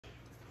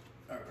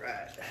All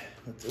right,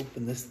 let's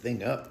open this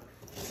thing up.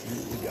 See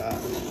what we got.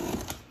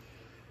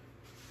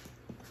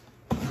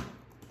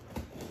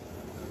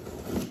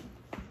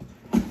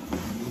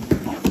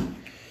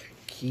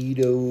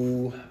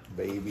 Keto,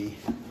 baby.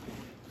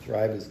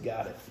 Thrive has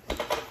got it.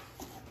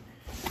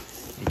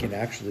 You can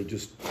actually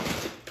just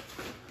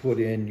put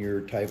in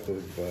your type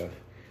of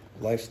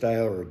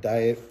lifestyle or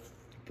diet,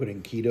 put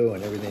in keto,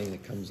 and everything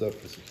that comes up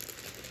is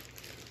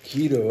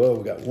keto. Oh,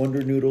 we got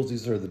Wonder Noodles.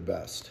 These are the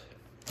best.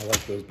 I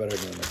like those better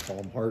than the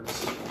Calm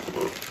Hearts.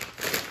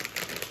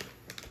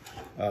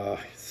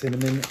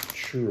 Cinnamon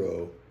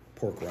churro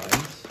pork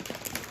rinds.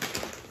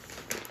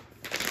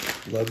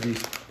 Love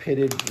these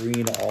pitted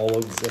green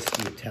olive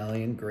zesty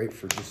Italian. Great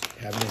for just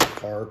having in the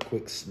car,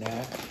 quick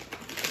snack.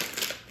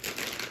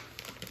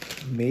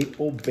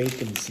 Maple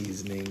bacon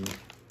seasoning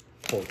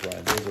pork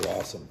rinds. Those are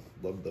awesome.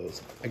 Love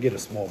those. I get a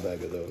small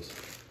bag of those.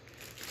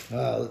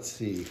 Let's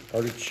see.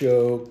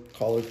 Artichoke,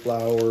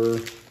 cauliflower,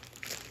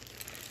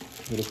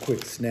 little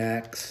quick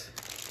snacks,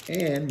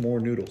 and more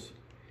noodles.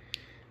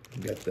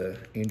 We got the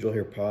angel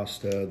hair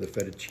pasta, the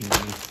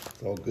fettuccine.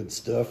 It's all good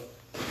stuff.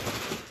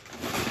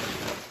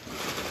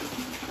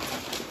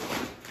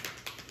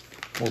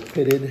 More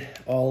pitted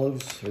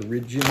olives,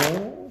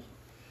 original.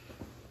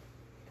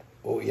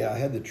 Oh yeah, I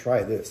had to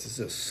try this. This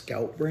is a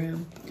Scout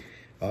brand.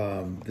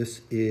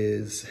 This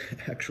is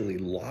actually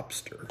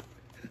lobster.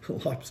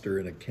 Lobster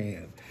in a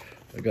can.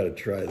 I gotta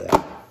try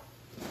that.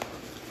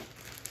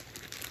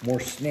 More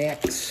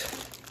snacks,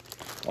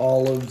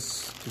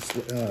 olives.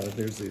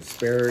 There's the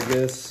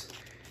asparagus.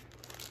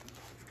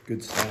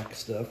 Good snack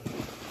stuff.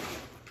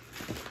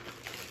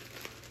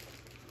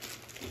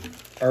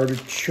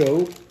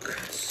 Artichoke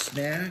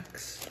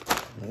snacks.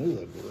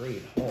 Those are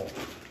great. Oh,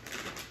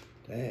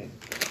 dang.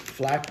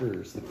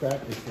 Flackers, the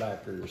cracker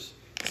flackers.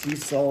 Sea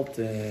salt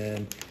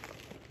and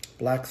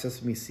black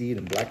sesame seed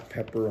and black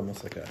pepper,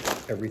 almost like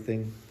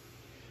everything.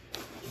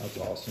 That's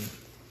awesome.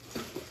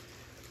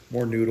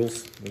 More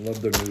noodles. I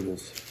love their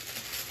noodles.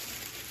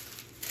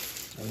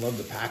 I love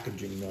the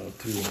packaging though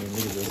too. I mean,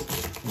 look at this.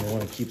 You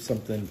want to keep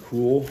something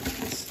cool.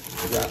 This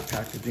wrap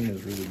packaging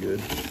is really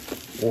good.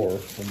 Or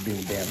from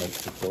being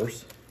damaged, of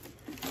course.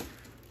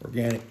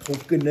 Organic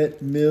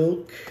coconut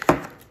milk.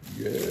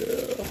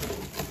 Yeah.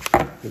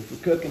 Good for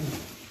cooking.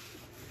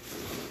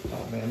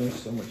 Oh man,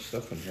 there's so much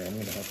stuff in here. I'm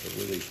gonna have to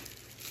really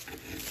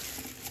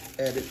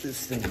edit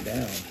this thing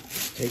down.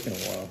 It's taking a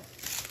while.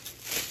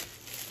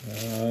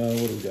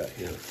 What do we got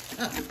here?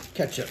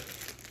 Ketchup.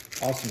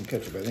 Awesome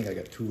ketchup. I think I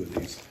got 2 of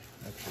these,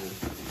 actually.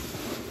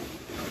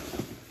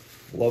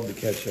 Love the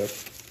ketchup.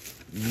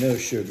 No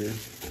sugar.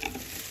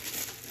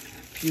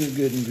 Pure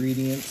good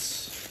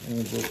ingredients. I'm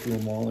gonna go through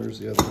them all. There's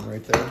the other one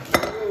right there.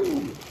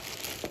 Ooh,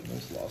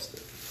 almost lost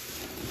it.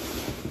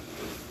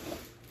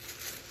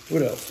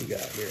 What else we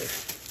got here?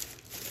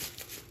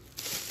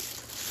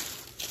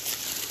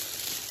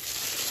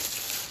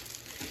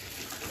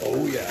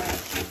 Oh yeah.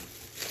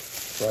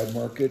 Fried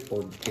Market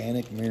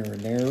Organic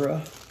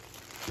Marinara.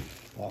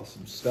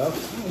 Awesome stuff.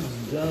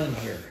 Almost done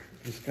here.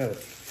 Just got a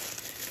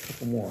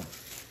couple more.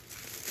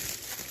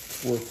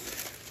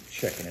 Worth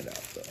checking it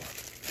out though.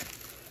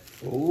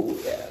 Oh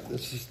yeah,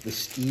 this is the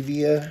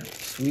stevia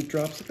sweet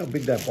drops. Look how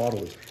big that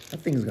bottle is.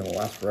 That thing's gonna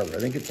last forever. I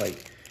think it's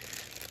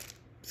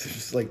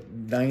just like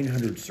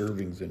 900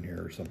 servings in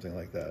here or something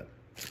like that.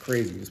 It's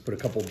crazy. You just put a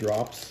couple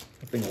drops.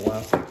 That thing will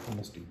last like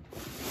almost a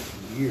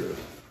year.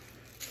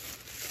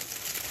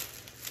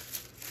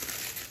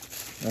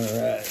 All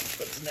right,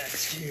 what's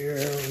next here?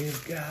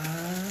 We've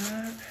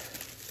got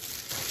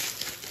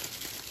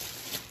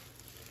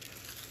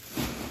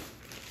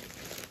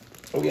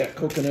oh yeah,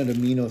 coconut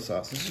amino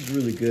sauce. This is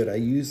really good. I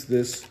use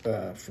this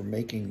for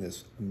making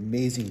this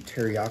amazing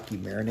teriyaki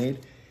marinade,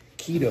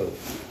 keto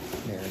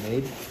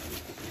marinade,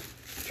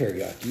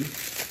 teriyaki,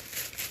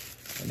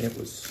 and it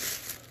was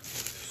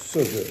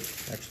so good.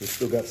 Actually,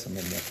 still got some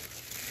in the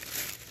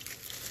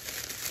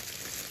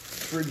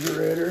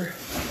refrigerator.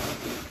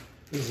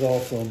 This is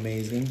also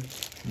amazing.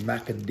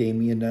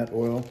 Macadamia nut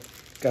oil.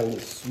 Got a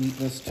little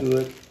sweetness to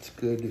it. It's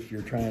good if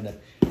you're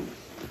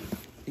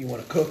you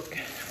want to cook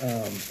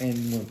and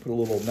you want to put a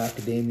little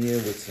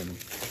macadamia with some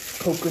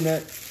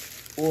coconut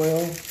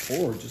oil,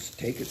 or just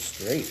take it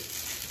straight.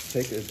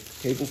 Take a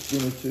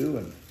tablespoon or 2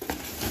 and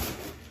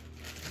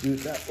do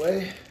it that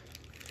way.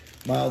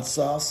 Mild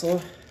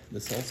salsa, the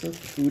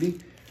foodie,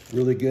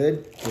 really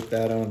good. Put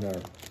that on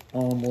our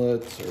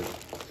omelets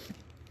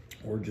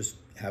or just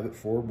have it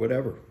for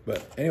whatever.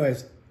 But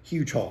anyways,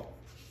 huge haul.